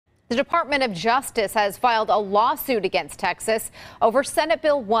The Department of Justice has filed a lawsuit against Texas over Senate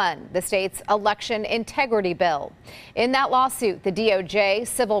Bill 1, the state's election integrity bill. In that lawsuit, the DOJ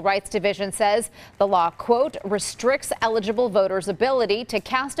Civil Rights Division says the law, quote, restricts eligible voters' ability to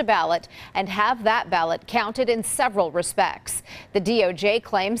cast a ballot and have that ballot counted in several respects. The DOJ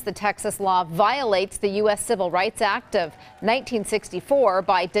claims the Texas law violates the U.S. Civil Rights Act of 1964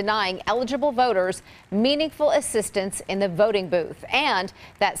 by denying eligible voters meaningful assistance in the voting booth, and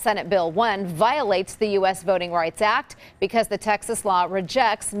that Senate Bill 1 violates the U.S. Voting Rights Act because the Texas law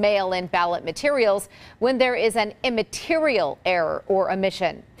rejects mail-in ballot materials when there is an immaterial error or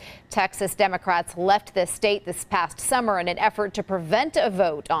omission. Texas Democrats left the state this past summer in an effort to prevent a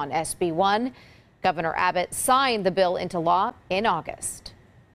vote on SB 1. Governor Abbott signed the bill into law in August.